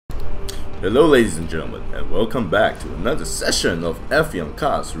Hello ladies and gentlemen, and welcome back to another session of Ephyon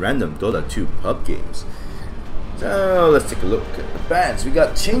Cars Random Dota 2 pub games. So let's take a look at the bands. We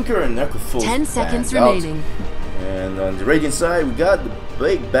got Tinker and Necrophos. 10 seconds remaining. And on the Radiant side, we got the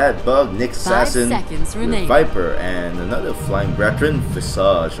Big Bad Bug, Nick Assassin, with Viper, and another Flying Brethren,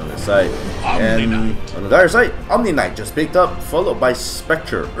 Visage on the side. And on the dire side, Omni Knight just picked up, followed by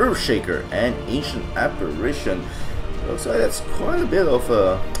Spectre, Earthshaker, and Ancient Apparition. Looks like that's quite a bit of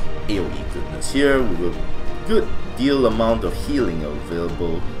AoE goodness here, with a good deal amount of healing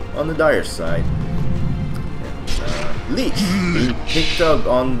available on the dire side. And Leech being picked up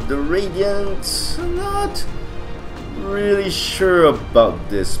on the Radiant. Not really sure about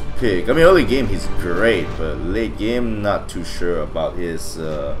this pick. I mean, early game he's great, but late game not too sure about his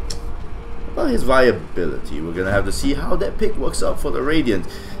viability. We're gonna have to see how that pick works out for the Radiant.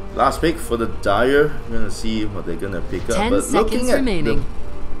 Last pick for the Dire. We're gonna see what they're gonna pick up. 10 but seconds looking at remaining.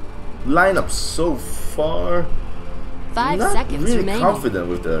 The lineup so far, 5 not seconds really remaining. confident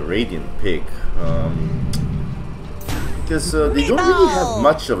with the Radiant pick. Because they don't really have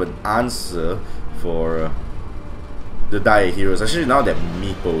much of an answer for the Dire heroes. Actually, now that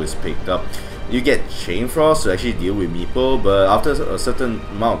Meepo is picked up, you get Chain Frost to actually deal with Meepo, but after a certain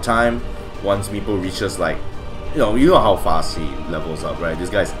amount of time, once Meepo reaches like, you know how fast he levels up, right? This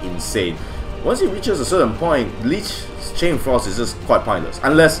guy's insane. Once he reaches a certain point, Leech's Chain Frost is just quite pointless,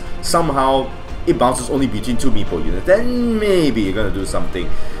 unless somehow it bounces only between two Meepo units. Then maybe you're gonna do something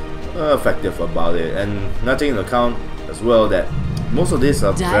effective about it. And not taking into account as well that most of these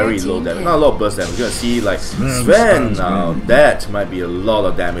are very low damage, not a lot of burst damage. We're gonna see like Sven now, that might be a lot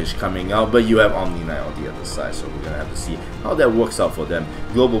of damage coming out, but you have Omni Knight on the other side, so we're gonna have to see how that works out for them.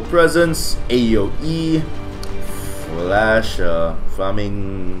 Global Presence, AoE, Flash,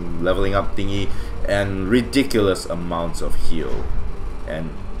 farming, leveling up thingy, and ridiculous amounts of heal, and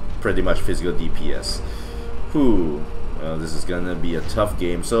pretty much physical DPS. Whew, well, this is gonna be a tough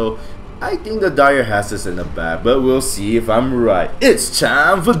game, so I think the Dire has this in the bag, but we'll see if I'm right. It's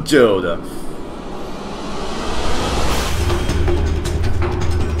time for Dota.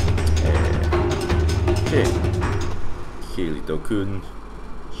 Okay. Kirito Kun,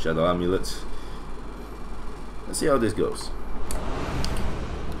 Shadow Amulet. Let's see how this goes.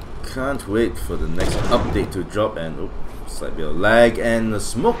 Can't wait for the next update to drop, and slight bit of lag, and the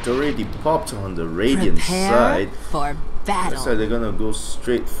smoke already popped on the Radiant side. For battle. Looks like they're gonna go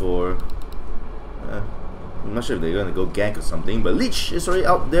straight for I'm not sure if they're gonna go gank or something, but Leech is already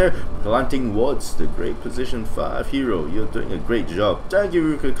out there planting wards. The great position 5 hero. You're doing a great job. Thank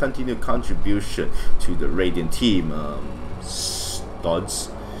you for your continued contribution to the Radiant team, studs.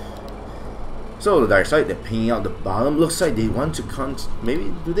 So the Dark Side, they're pinging out the bottom. Looks like they want to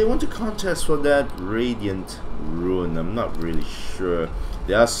maybe do they want to contest for that Radiant rune? I'm not really sure.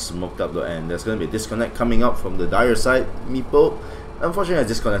 They are smoked up though, and there's gonna be a disconnect coming up from the Dire side. Meepo, unfortunately, I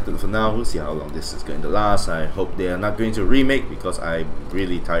disconnected for now. We'll see how long this is going to last. I hope they are not going to remake, because I'm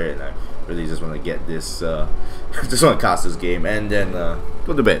really tired and I really just want to get this. Just want to cast this game and then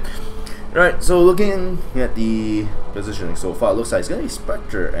go to bed. Right. So looking at the positioning so far, it looks like it's gonna be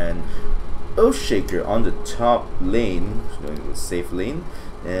Spectre and Earthshaker on the top lane, going to the safe lane,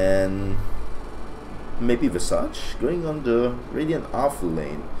 and maybe Visage going on the Radiant off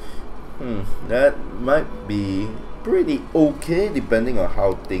lane. That might be pretty okay depending on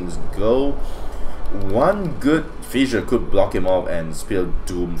how things go. One good fissure could block him off and spell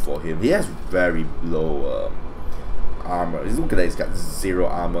doom for him. He has very low armor. Look at that, he's got 0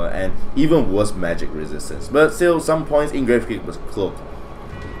 armor and even worse magic resistance. But still, some points Engrave Kick was cloak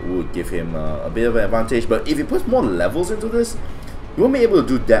would give him a bit of an advantage, but if he puts more levels into this, he won't be able to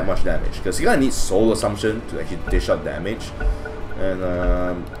do that much damage, because he gonna need Soul Assumption to actually dish out damage.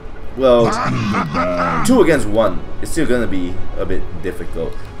 And well, 2 against 1 is still gonna be a bit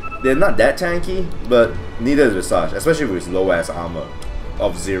difficult. They're not that tanky, but neither is Visage, especially with his low ass armor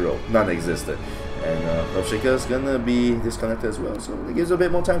of 0, non-existent. And Earthshaker is gonna be disconnected as well, so it gives a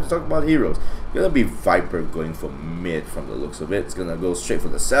bit more time to talk about heroes. Gonna be Viper going for mid from the looks of it. It's gonna go straight for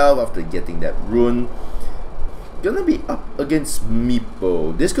the self after getting that rune. Gonna be up against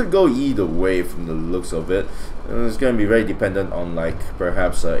Meepo. This could go either way from the looks of it. It's gonna be very dependent on like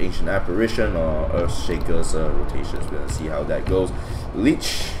perhaps Ancient Apparition or Earthshaker's rotations. We're gonna see how that goes.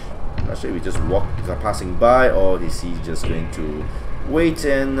 Leech, not sure if we just passing by, or is he just going to wait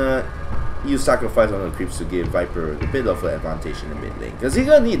and use sacrifice on the creeps to give Viper a bit of an advantage in the mid lane, because he's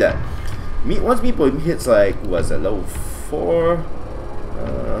gonna need that. Once Meepo hits like, what's that, level 4?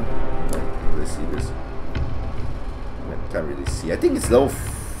 Let's see this. I can't really see. I think it's level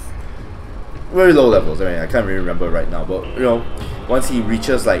very low levels. I mean, I can't really remember right now, but you know, once he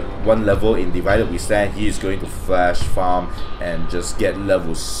reaches like one level in Divided We Stand, he is going to flash farm and just get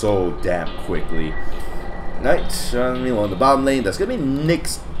levels so damn quickly. Right, on the bottom lane, that's gonna be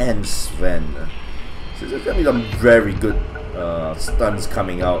Nyx and Sven. So there's gonna be some very good stuns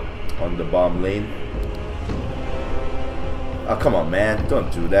coming out on the bottom lane. Oh, come on, man,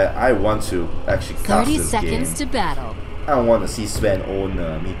 don't do that. I want to actually cast 30 this seconds game. to battle. I don't want to see Sven own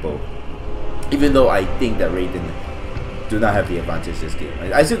Meepo. Even though I think that Raiden do not have the advantage this game.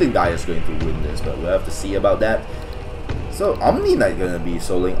 I still think Dai is going to win this, but we'll have to see about that. So Omni Knight gonna be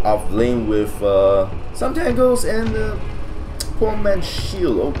soloing off lane with some tangles and poor man's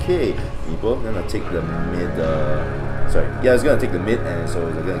shield. Okay, Meepo gonna take the mid. It's gonna take the mid, and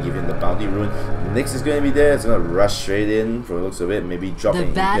so they're gonna give him the bounty rune. Nyx is gonna be there. It's gonna rush straight in from the looks of it. Maybe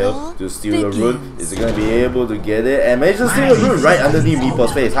dropping a kill to steal the rune. Is it gonna be able to get it? And manage to steal the rune right underneath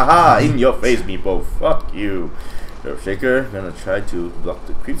Meepo's face. Haha! In your face, Meepo. Fuck you. Shaker gonna try to block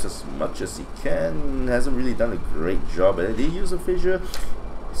the creeps as much as he can. Hasn't really done a great job, but did he use a fissure?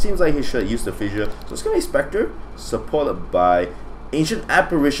 Seems like he should use the fissure. So it's gonna be Spectre, supported by Ancient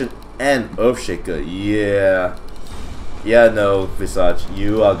Apparition and Earthshaker. Yeah, no, Visage,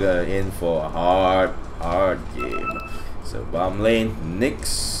 you are gonna in for a hard game. So bottom lane,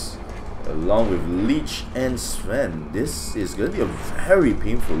 Nyx, along with Leech and Sven. This is gonna be a very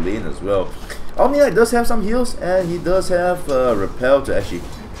painful lane as well. Omni Knight does have some heals, and he does have Repel to actually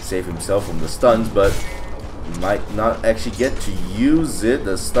save himself from the stuns, but he might not actually get to use it.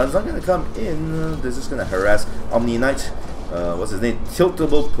 The stun's not gonna come in. This is gonna harass Omni Knight. What's his name?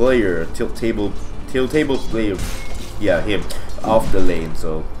 Tiltable player, tilt table player. Yeah, him off the lane.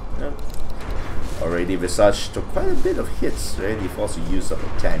 So yeah. Already Visage took quite a bit of hits, right? He forced to use up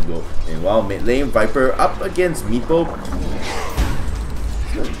a tango. Meanwhile, mid lane, Viper up against Meepo.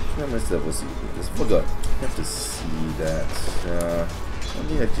 How much levels he is? Forgot. I have to see that. Let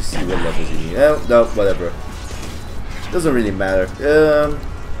me actually see what levels he needs. No, whatever. Doesn't really matter.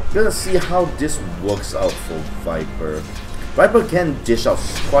 Gonna see how this works out for Viper. Viper can dish out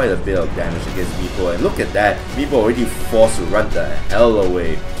quite a bit of damage against Meepo, and look at that. Meepo already forced to run the hell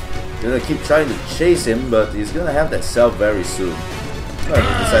away. Gonna keep trying to chase him, but he's gonna have that cell very soon. He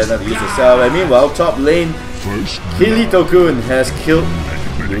decided not to use the cell, and meanwhile, top lane, Kirito-kun has killed,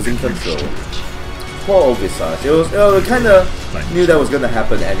 losing control. Poor old Visage. We kinda knew that was gonna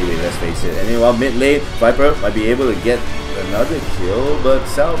happen anyway, let's face it. And meanwhile, mid lane, Viper might be able to get another kill, but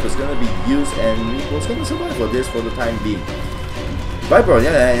Self is gonna be used, and Meepo's gonna survive for this for the time being. Viper, on the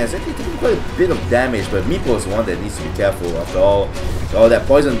other hand, has actually taken quite a bit of damage, but Meepo is one that needs to be careful. After all that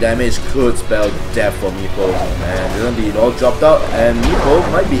poison damage could spell death for Meepo, and they're gonna be all dropped out, and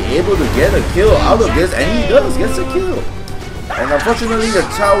Meepo might be able to get a kill out of this, and he does, gets a kill. And unfortunately, the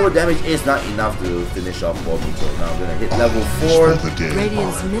tower damage is not enough to finish off for Meepo. Now I'm gonna hit level 4.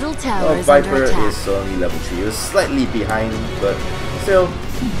 Radiant's middle tower is Viper under attack. is only level 3. It was slightly behind, but still,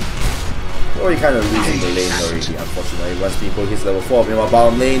 already kind of losing the lane already, unfortunately. Once Meepo hits level 4, meanwhile,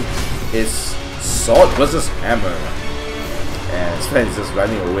 bottom lane is Sword versus Hammer. And Sven is just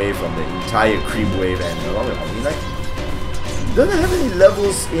running away from the entire creep wave, and along with Omni Knight. Don't have any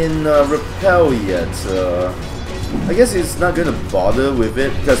levels in Repel yet. I guess he's not gonna bother with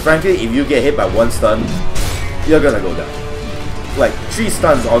it, because frankly, if you get hit by one stun, you're gonna go down. Like 3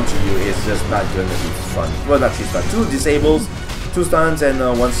 stuns onto you is just not gonna be fun. Well, not 3 stuns, 2 disables, 2 stuns and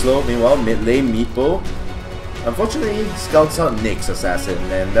 1 slow. Meanwhile, mid lane Meepo, unfortunately, scouts out Nyx Assassin,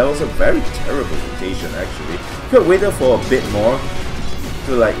 and that was a very terrible rotation actually. Could have waited for a bit more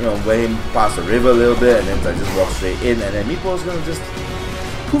to, like, you know, let him pass the river a little bit, and then I just walk straight in, and then Meepo is gonna just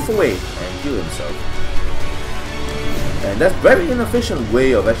poof away and heal himself. And that's very inefficient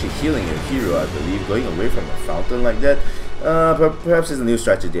way of actually healing a hero, I believe, going away from a fountain like that. Perhaps it's a new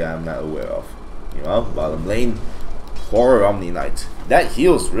strategy I'm not aware of. You know, bottom lane, poor Omni Knight. That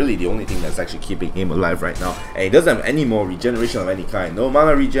heal's really the only thing that's actually keeping him alive right now. And he doesn't have any more regeneration of any kind. No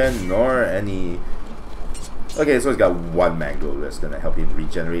mana regen, nor any... Okay, so he's got 1 mango that's gonna help him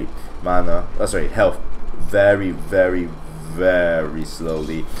regenerate mana. Health. Very, very, very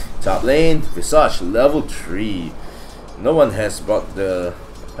slowly. Top lane, Visage, level 3. No one has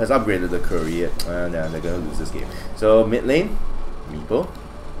upgraded the curry yet, and they're gonna lose this game. So mid lane, Meepo,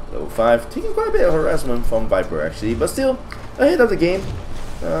 level 5, taking quite a bit of harassment from Viper actually, but still ahead of the game.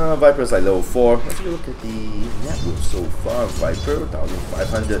 Viper's like level 4. Let's take a look at the net worth so far. Viper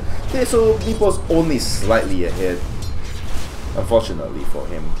 1,500. Okay, so Meepo's only slightly ahead, unfortunately for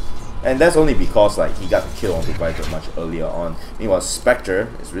him. And that's only because, like, he got the kill onto Viper much earlier on. Meanwhile, Spectre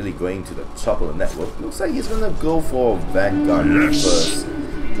is really going to the top of the network. Looks like he's gonna go for Vanguard first.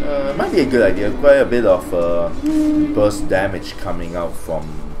 Might be a good idea. Quite a bit of burst damage coming out from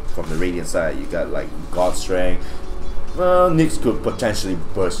the Radiant side. You got like God Strength. Nyx could potentially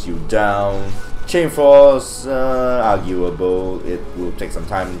burst you down. Chain Force, arguable. It will take some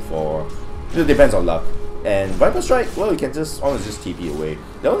time for. It depends on luck. And Viper Strike, well, you can just honestly just TP away.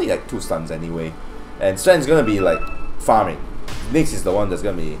 They're only like 2 stuns anyway. And Sven's gonna be like farming. Nyx is the one that's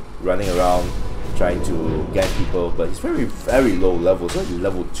gonna be running around trying to gank people, but he's very low level. It's only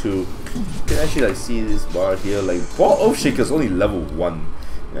level 2. You can actually like see this bar here, like Oathshaker's only level 1.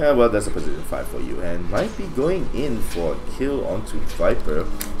 Yeah, well, that's a position 5 for you, and might be going in for a kill onto Viper.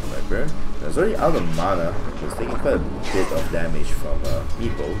 That's already out of mana. He's taking quite a bit of damage from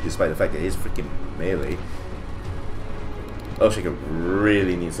Meepo, despite the fact that he's freaking melee. Oathshaker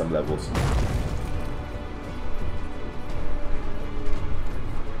really needs some levels.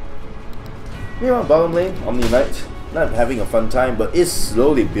 Meanwhile, bottom lane, Omni Knight, not having a fun time, but is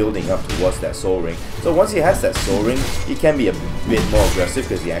slowly building up towards that soul ring. So once he has that soul ring, he can be a bit more aggressive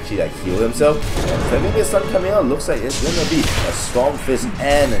because he actually like heal himself. And having his sun coming out, looks like it's gonna be a Storm Fist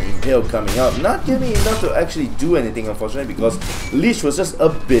and an Impale coming out. Not giving enough to actually do anything, unfortunately, because Leech was just a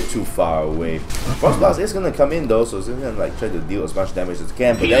bit too far away. Frost Blast is gonna come in though, so he's gonna like try to deal as much damage as he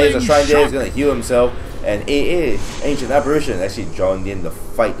can. But there is a shrine there, he's gonna heal himself. And AA, Ancient Apparition, actually joined in the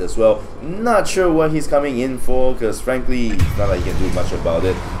fight as well. Not sure what he's coming in for, because frankly, it's not like he can do much about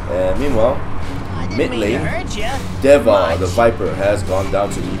it. And meanwhile, mid lane, Deva, the Viper, has gone down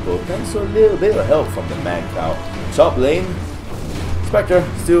to Meepo, thanks to a little bit of help from the man cow. Top lane, Spectre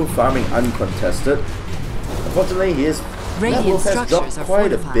still farming uncontested. Unfortunately, his level has dropped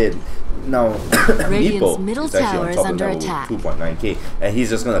quite a bit. Now, Meepo is actually on top of level 2.9k, and he's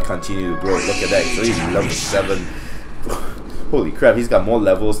just gonna continue to grow. Look at that, so he's level 7. Holy crap, he's got more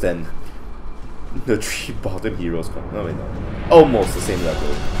levels than the 3 bottom heroes. No, wait, no. Almost the same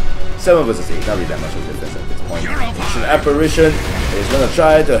level. 7 versus 8, not really that much of a difference at this point. Ancient Apparition is gonna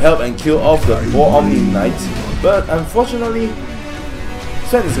try to help and kill off the 4 Omni Knights, but unfortunately,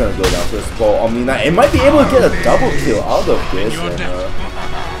 Sven is gonna go down to his 4 Omni Knight and might be able to get a double kill out of this. And,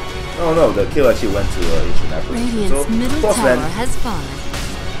 oh no, the kill actually went to Ancient Apparition. So, for Sven,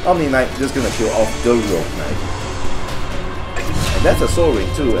 Omni Knight just gonna kill off the Rogue Knight. And that's a soul ring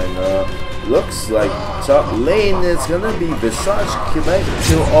too, and looks like top lane is gonna be Visage might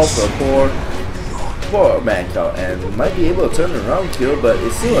kill off the poor man cow and might be able to turn around kill, but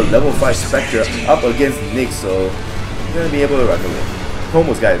it's still a level 5 Spectre up against Nyx, so he's gonna be able to run away.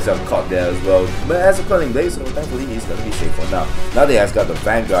 Almost got himself caught there as well, but as a Quelling Blade, so thankfully he's gonna be safe for now. Now that he has got the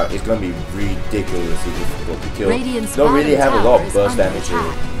Vanguard, it's gonna be ridiculously difficult to kill. Don't really have a lot of burst damage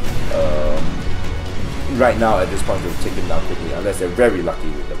right now at this point to take him down quickly, unless they're very lucky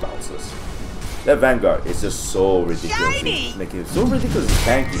with the bouncers. That Vanguard is just so ridiculous, making it so ridiculously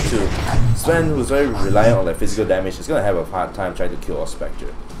tanky too. Sven, who's very reliant on like physical damage, is gonna have a hard time trying to kill off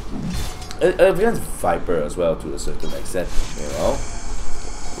Spectre. Against Viper as well to a certain extent, you know.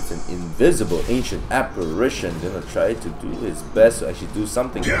 It's an invisible Ancient Apparition, gonna try to do his best to actually do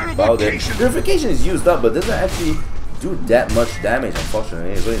something about it. Purification is used up, but doesn't actually do that much damage,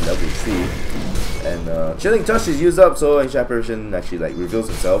 unfortunately. It's only level 3. And Chilling Touch is used up, so Ancient Apparition actually like reveals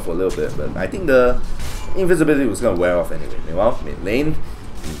itself for a little bit, but I think the invisibility was gonna wear off anyway. Meanwhile, mid lane,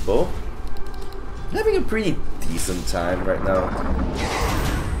 Meepo having a pretty decent time right now.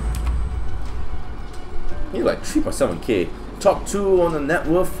 He's like 3.7k. Top 2 on the net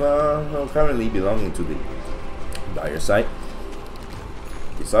worth, currently belonging to the Dire side.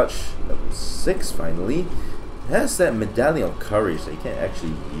 Visage, level 6 finally. Has that Medallion of Courage that you can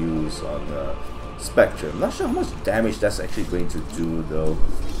actually use on Spectre. I'm not sure how much damage that's actually going to do though.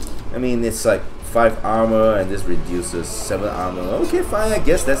 I mean, it's like 5 armor and this reduces 7 armor. Okay, fine, I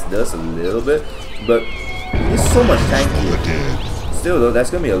guess that does a little bit, but it's so much tankier. Still though, that's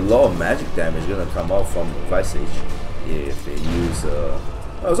gonna be a lot of magic damage gonna come out from Visage if they use oh,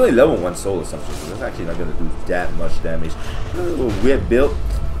 it's only level 1 soul assumption, so that's actually not gonna do that much damage. A little weird build.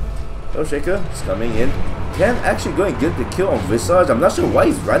 Oathshaker is coming in. Can actually go and get the kill on Visage. I'm not sure why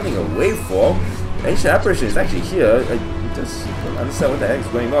he's running away from. Ancient Apparition is actually here. I just don't understand what the heck is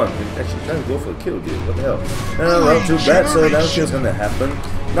going on. He's actually trying to go for a kill, dude. What the hell? Well, too bad. So now kill's gonna happen.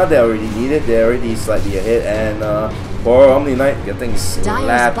 Not that I already need it. They're already slightly ahead. And poor Omni Knight getting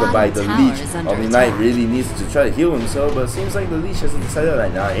slapped by the Leech. Omni Knight really needs to try to heal himself, but it seems like the Leech has decided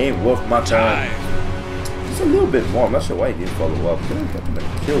like, nah, it ain't worth my time. Just a little bit more. I'm not sure why he didn't follow up. Could have gotten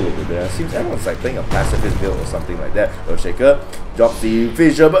a kill over there. Seems everyone's like playing a pacifist build or something like that. Oathshaker drops the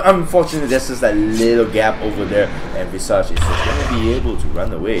Fissure, but unfortunately there's just that little gap over there, and Visage is just gonna be able to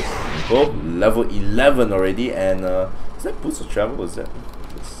run away. Both level 11 already, and is that boost of travel? Was that?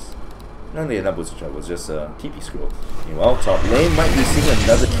 Let's No, not booster trap, it was just a TP scroll. Meanwhile, top lane might be seeing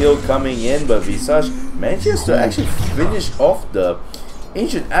another kill coming in, but Visage manages to actually finish off the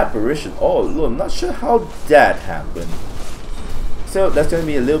Ancient Apparition all alone. Not sure how that happened. So that's going to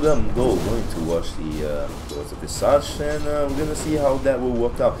be a little bit of gold going towards the Visage, and we're going to see how that will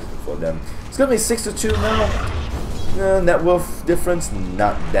work out for them. It's going to be 6-2 now. Net worth difference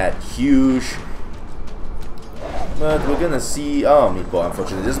not that huge. But we're gonna see, Meepo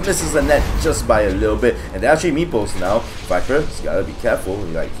unfortunately just misses the net just by a little bit. And they're actually Meepos now. Viper's gotta be careful,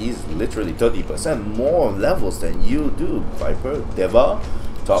 like he's literally 30% more levels than you do. Viper, Deva,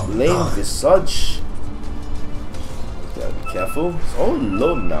 top lane, Visage. Gotta be careful. It's all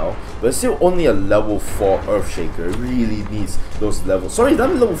low now, but it's still only a level 4 Earthshaker. It really needs those levels. Sorry,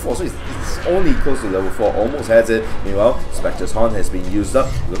 not level 4, so it's only close to level 4. Almost has it. Meanwhile, Spectre's Horn has been used up.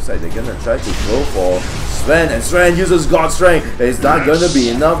 Looks like they're gonna try to go for Sven, and Sven uses God Strength. It's not gonna be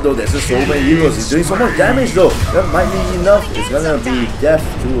enough though. There's just so many heroes. He's doing so much damage though. That might be enough. It's gonna be death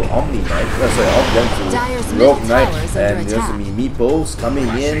to Omni Knight. Sorry, off them to Rogue Knight. And there's gonna be Meepos coming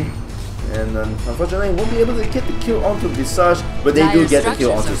in. And unfortunately, won't be able to get the kill onto Visage, but they do get the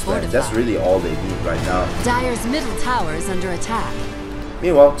kill onto Sven. That's really all they need right now. Dire's middle tower is under attack.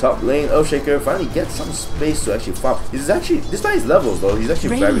 Meanwhile, top lane, Earthshaker finally gets some space to actually farm. He's actually, despite his levels though, he's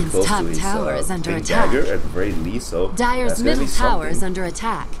actually very close to his big dagger at the very least. So Dire's middle tower is under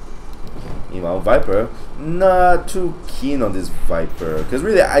attack. Meanwhile, Viper, not too keen on this Viper, because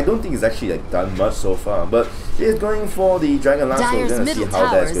really I don't think he's actually like done much so far. But he's going for the Dragon Lance, so we're gonna see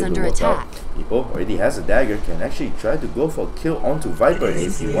how that's going to work out. Meepo already has a dagger, can actually try to go for a kill onto Viper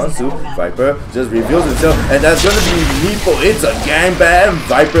if he wants to. Viper just reveals himself, and that's gonna be Meepo. It's a gangbang.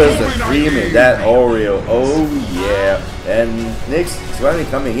 Viper is the dream in that Oreo. Oh yeah. And Nyx is finally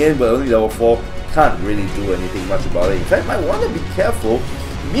coming in, but only level 4. Can't really do anything much about it. In fact, might want to be careful.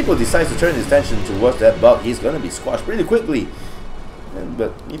 Meepo decides to turn his attention towards that bug. He's gonna be squashed pretty quickly.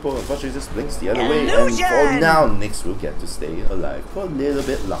 But Meepo unfortunately just blinks the other way, and for now Nyx will get to stay alive for a little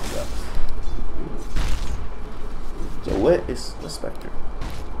bit longer. So where is the Spectre?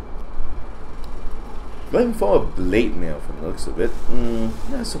 Going for a Blade Mail from the looks of it.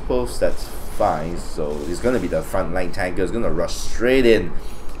 I suppose that's fine. So he's gonna be the frontline tanker. He's gonna rush straight in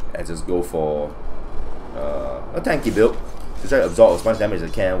and just go for a tanky build to try to absorb as much damage as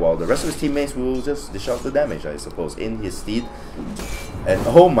he can, while the rest of his teammates will just dish out the damage, I suppose, in his steed. And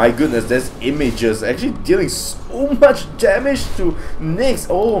oh my goodness, there's images actually dealing so much damage to Nyx.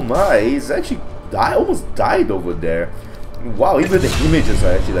 Oh my, he's actually almost died over there. Wow, even the images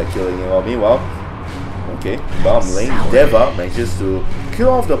are actually like killing him. Well, meanwhile, okay, bottom lane, Deva manages to kill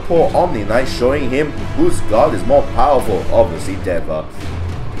off the poor Omni Knight, showing him whose god is more powerful. Obviously, Deva.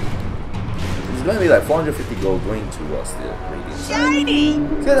 It's gonna be like 450 gold going towards the Radiant side.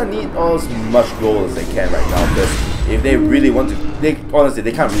 It's gonna need as much gold as they can right now, because if they really want to, honestly,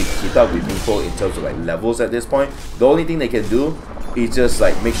 they can't really keep up with Meepo in terms of like levels at this point. The only thing they can do is just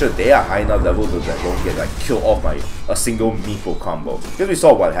like make sure they are high enough level so that they don't get like killed off by a single Meepo combo. Because we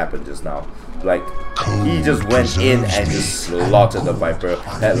saw what happened just now. Like, he just went in and just slaughtered the Viper,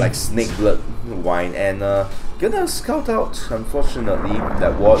 had like snake blood wine, and gonna scout out. Unfortunately,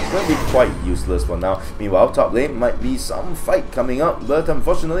 that ward gonna be quite useless for now. Meanwhile, top lane might be some fight coming up, but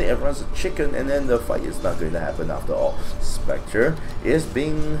unfortunately everyone's a chicken, and then the fight is not going to happen after all. Spectre is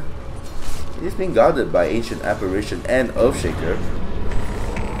being guarded by Ancient Apparition and Earthshaker.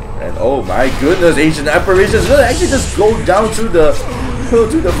 And oh my goodness, Ancient Apparition is gonna actually just go down to the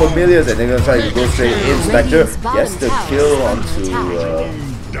familiars, and they're gonna try to go straight in. Spectre gets the kill onto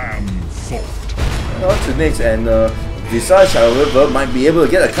Nyx, and Visage, however, might be able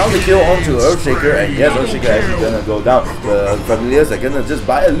to get a counter kill onto Earthshaker, and yes, Earthshaker actually gonna go down. The familiars are gonna just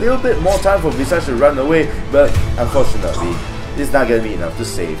buy a little bit more time for Visage to run away, but unfortunately, it's not gonna be enough to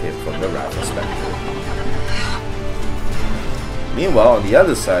save him from the wrath of Spectre. Meanwhile, on the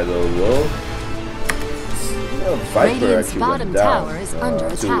other side of the world, Viper actually went down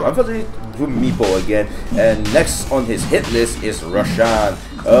to, unfortunately, to Meepo again, and next on his hit list is Roshan.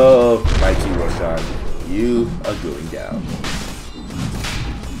 Oh, mighty Roshan, you are going down.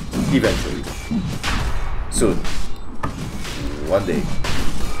 Eventually. Soon. One day.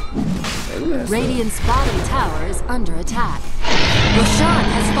 Radiant's bottom tower is under attack. Roshan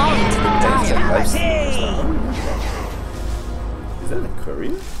has fallen to the dire. Is that a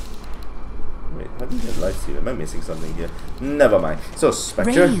courier? Wait, how do you get lifesteal? Am I missing something here? Never mind. So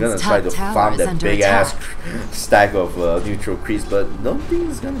Spectre is gonna try to farm that big ass stack of neutral creeps, but don't think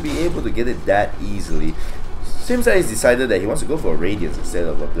he's gonna be able to get it that easily. Seems like he's decided that he wants to go for a Radiance instead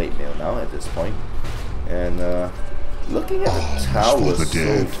of a Blade Mail now at this point. And Looking at the towers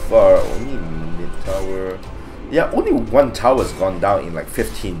so far, only mid-tower. Yeah, only one tower has gone down in like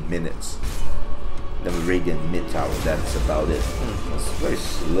 15 minutes. The Radiant mid-tower, that's about it. It's very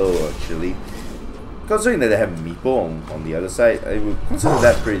slow actually. Considering that they have Meepo on the other side, I would consider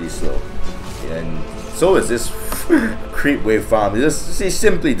that pretty slow. And so is this creep wave farm. He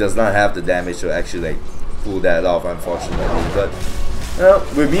simply does not have the damage to actually like pull that off, unfortunately. But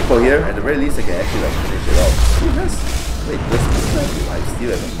with Meepo here, at the very least, I can actually like finish it off. Wait, does this have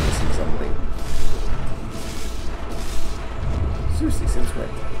lifesteal? I'm missing something. Seriously, seems right.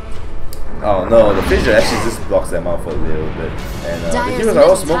 Oh no, the fissure actually just blocks them out for a little bit. And the heroes are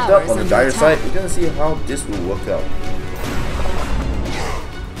all smoked up on the dire side. We're gonna see how this will work out.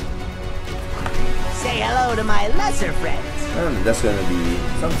 Say hello to my lesser friends. And that's gonna be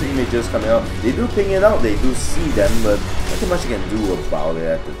some images coming out. They do ping it out, they do see them, but not much you can do about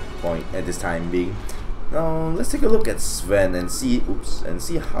it at this time being. Now let's take a look at Sven and see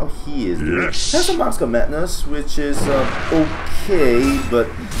how he is doing. He has a Mask of Madness, which is okay, but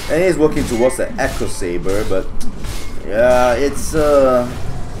and he's working towards the Echo Saber, but yeah, it's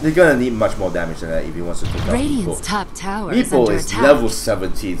you're gonna need much more damage than that if he wants to take out Radiant's Meepo. top tower is Meepo under is attack. level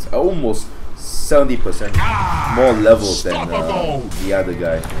 17, almost 70% more levels than the other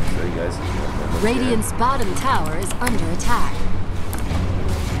guy. Sorry guys. Radiant's bottom tower is under attack.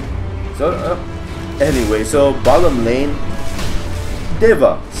 So anyway, so bottom lane,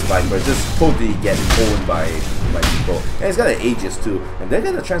 Deva Sniper just totally get owned by people, and it's got an Aegis too, and they're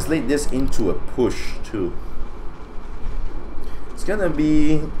gonna translate this into a push too. It's gonna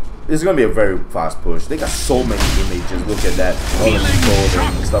be a very fast push. They got so many images. Look at that, all the people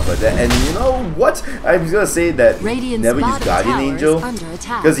and stuff like that. And you know what? I'm gonna say that Radiant's never use Guardian Angel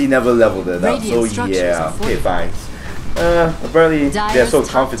because he never leveled it up. So yeah, okay, fine. Apparently they're so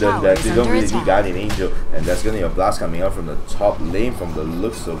confident that they don't really need Guardian Angel, and that's gonna be a blast coming out from the top lane from the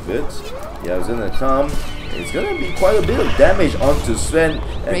looks of it. Yeah, it's gonna come. It's gonna be quite a bit of damage onto Sven,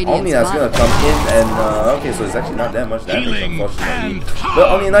 and Omnia's gonna come in, and okay, so it's actually not that much damage, unfortunately. But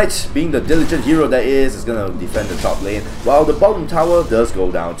Omnia Knight, being the diligent hero that is gonna defend the top lane, while the bottom tower does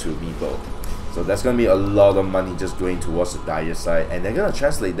go down to Meepo. So that's gonna be a lot of money just going towards the dire side, and they're gonna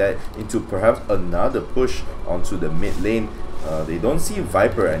translate that into perhaps another push onto the mid lane. They don't see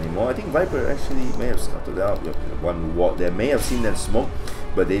Viper anymore. I think Viper actually may have scuttled out. One ward there may have seen them smoke,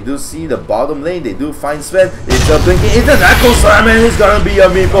 but they do see the bottom lane. They do find Sven. It's a blinking. It's an Echo Slam, and it's gonna be a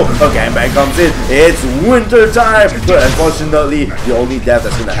Meepo. A gangbang comes in. It's winter time, but unfortunately, the only death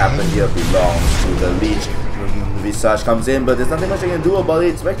that's gonna happen here belongs to the Leech. Visage comes in, but there's nothing much I can do about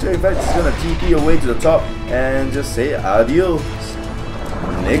it. Spectre, in fact, is gonna TP away to the top and just say adios.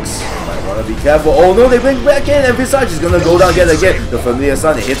 Nyx might wanna be careful. Oh no, they bring back in, and Visage is gonna go down yet again. The Familiar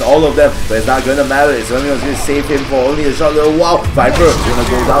Sun, it hits all of them, but it's not gonna matter. It's only gonna save him for only a short little while. Viper is gonna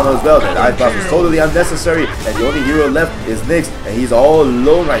go down as well. That eye buff is totally unnecessary, and the only hero left is Nyx, and he's all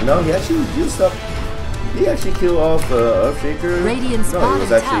alone right now. He actually used up. He actually killed off Earthshaker. Radiant's No, he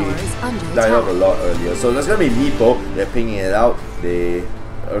was actually died off a lot earlier. So that's gonna be Meepo. They're pinging it out. The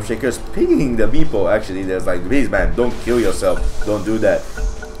Earthshaker's pinging the Meepo. Actually, there's like, please man, don't kill yourself. Don't do that.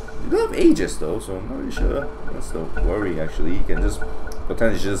 You don't have Aegis though, so I'm not really sure. That's no worry. Actually, he can just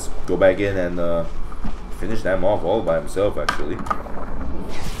potentially just go back in and finish them off all by himself. Actually.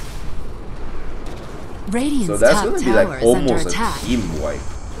 Radiant's So that's top gonna be tower like is under almost a attack. team wipe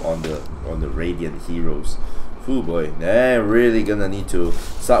on the Radiant heroes. Oh boy, they're really gonna need to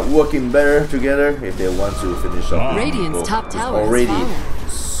start working better together if they want to finish up. Radiant's top tower is already fallen.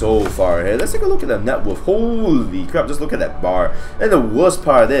 so far ahead. Let's take a look at the net worth. Holy crap, just look at that bar. And the worst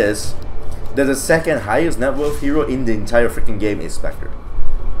part is that the second highest net worth hero in the entire freaking game is Spectre.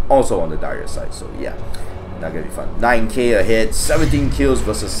 Also on the dire side, so yeah, not gonna be fun. 9k ahead, 17 kills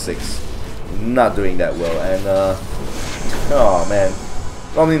versus 6. Not doing that well, and oh man.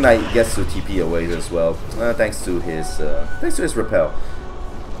 Omni Knight gets to TP away as well, thanks to his repel.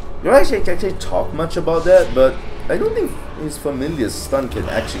 You don't actually talk much about that, but I don't think his familiar stun can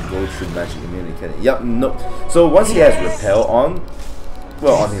actually go through magic immunity, can it? Yep, no. So once he has repel on,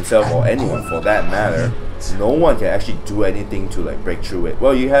 well, on himself or anyone for that matter, no one can actually do anything to like break through it.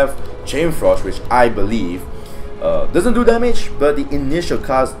 Well, you have Chain Frost, which I believe doesn't do damage, but the initial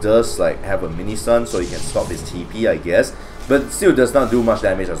cast does like have a mini stun, so you can stop his TP, I guess. But still does not do much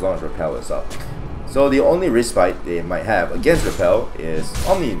damage as long as repel is up. So the only respite they might have against repel is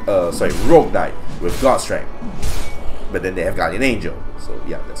Rogue Knight with God Strength. But then they have Guardian Angel, so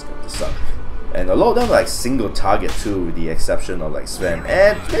yeah, that's going to suck. and a lot of them are like single target too, with the exception of like Sven,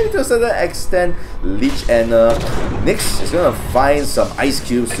 and maybe to a certain extent Leech and Nyx is gonna find some ice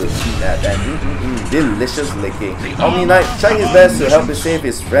cubes to eat at, and delicious licking. Omni Knight trying his best to help save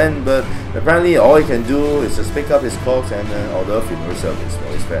his friend, but apparently all he can do is just pick up his cogs and order funeral service for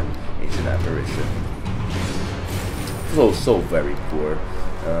his friend, Ancient Apparition. So very poor.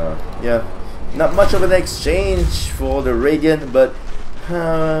 Yeah, not much of an exchange for the Radiant, but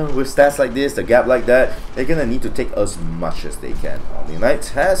with stats like this, the gap like that, they're gonna need to take as much as they can. Omni Knight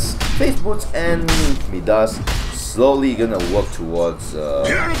has Faith Boots and Midas slowly gonna work towards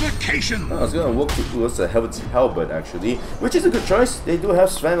purification. No, it's gonna work towards the Heaven's Halberd actually, which is a good choice. They do have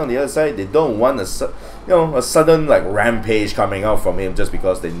Sven on the other side. They don't want a sudden like rampage coming out from him just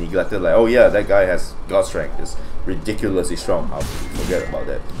because they neglected, like, oh yeah, that guy has God Strength, is ridiculously strong. I'll forget about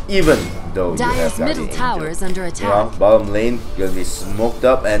that. Even though Dire's you have middle tower is under attack. Bottom lane gonna be smoked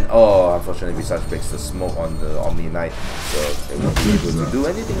up, and oh, unfortunately Visage breaks the smoke on the Omni Knight, so they won't be able to do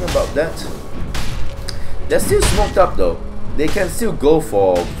anything about that. They're still smoked up though. They can still go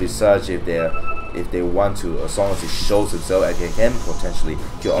for Visage if they want to, as long as he shows himself, and they can potentially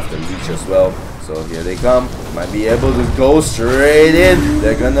kill off the Leech as well. So here they come. Might be able to go straight in.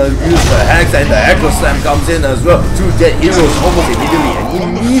 They're gonna use the Hex, and the Echo Slam comes in as well. 2 dead heroes almost immediately.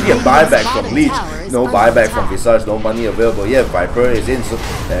 An immediate buyback from Leech. No buyback from Visage, no money available. Yeah, Viper is in, so,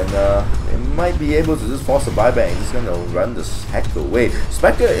 and they might be able to just force a buyback and he's gonna run this Heck away.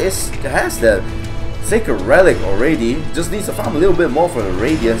 Spectre has the Sacred Relic already, just needs to farm a little bit more for the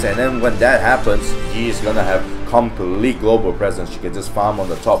Radiance, and then when that happens, he's gonna have complete global presence. She can just farm on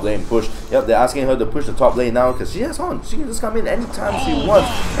the top lane, push. Yep, they're asking her to push the top lane now because she has on. She can just come in anytime she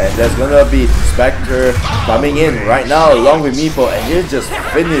wants, and there's gonna be Spectre coming in right now along with Meepo, and he'll just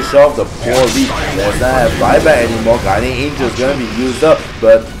finish off the poor Leech. There's not have buyback anymore. Guiding Angel is gonna be used up,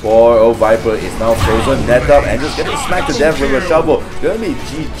 but poor old Viper is now frozen, net up, and just getting smacked to death with a shovel. Gonna be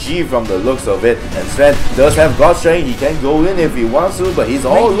GG from the looks of it. And Sven does have God Strength. He can go in if he wants to, but he's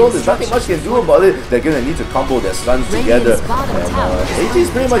all alone. There's nothing much he can do about it. They're gonna need to combo their stuns together. And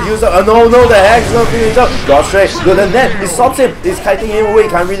AG's pretty much used up. No, the Hex is not finish up. God Strength with the net. He stops him. He's kiting him away.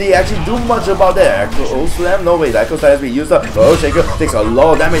 Can't really actually do much about that. Echo Slam. No way. The Echo Slam has been used up. But Earthshaker takes a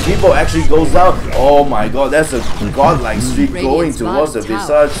lot of damage. People actually goes down. Oh my god, that's a godlike streak going towards the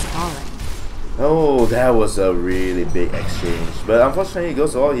Visage. Oh, that was a really big exchange. But unfortunately, it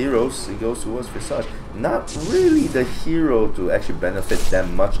goes to all heroes. It goes towards Visage. Not really the hero to actually benefit that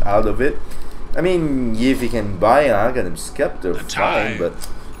much out of it. I mean, if he can buy an Aghanim Scepter, fine, but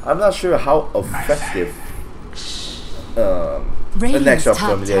I'm not sure how effective the next shot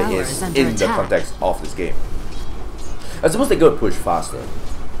familiar is in the context of this game. I suppose they could push faster.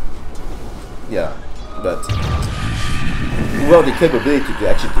 Yeah, but well, the capability to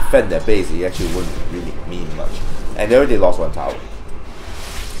actually defend their base, it actually wouldn't really mean much. And they already lost 1 tower.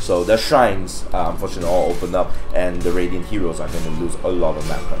 So the shrines, unfortunately, all opened up, and the Radiant heroes are going to lose a lot of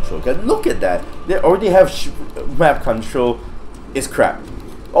map control. Because look at that, they already have map control. It's crap.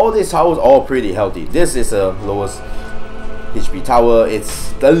 All these towers are all pretty healthy. This is a lowest HP tower.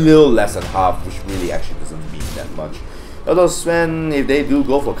 It's a little less than half, which really actually doesn't mean that much. Although Sven, if they do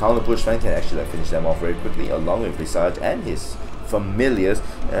go for counter push, Sven can actually finish them off very quickly, along with Visage and his familiars.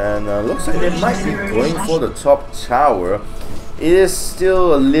 And looks like they might be going for the top tower. It is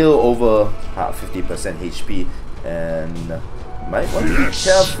still a little over 50% HP, and might want to be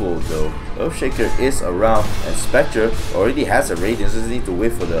careful though. Earthshaker is around, and Spectre already has a Radiance. Just need to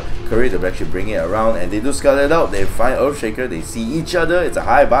wait for the courier to actually bring it around, and they do scout it out. They find Earthshaker, they see each other. It's a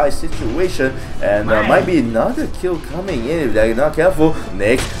high-buy situation, and might be another kill coming in if they're not careful.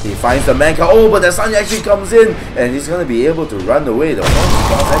 Next, he finds the Manka. Oh, but the Sun actually comes in, and he's gonna be able to run away. The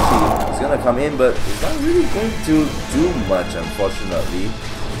Frost actually is gonna come in, but it's not really going to do much, unfortunately.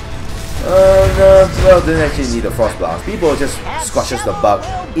 No, well, didn't actually need a Frost Blast. People just squashes the bug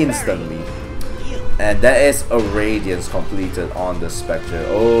instantly. And that is a Radiance completed on the Spectre.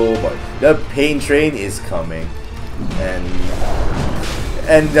 Oh boy, the Pain Train is coming.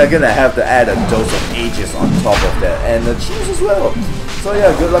 And they're gonna have to add a dose of Aegis on top of that. And the Cheese as well. So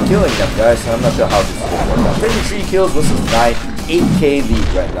yeah, good luck killing them, guys. I'm not sure how this is going to work out. 33 kills versus 9. 8k lead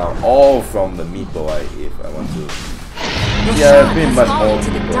right now. All from the Meepo, if I want to. Yeah, pretty much all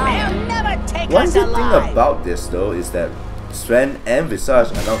Meepo. One good thing about this though is that Sven and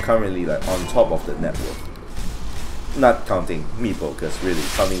Visage are now currently like on top of the network. Not counting Meepo, because really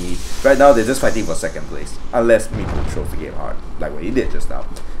counting me right now they're just fighting for 2nd place. Unless Meepo throws the game hard, like what he did just now.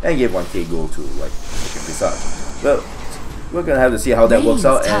 And gave 1k gold to like Visage. Well, we're gonna have to see how that works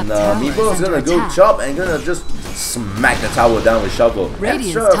out, and Meepo is gonna go chop and gonna just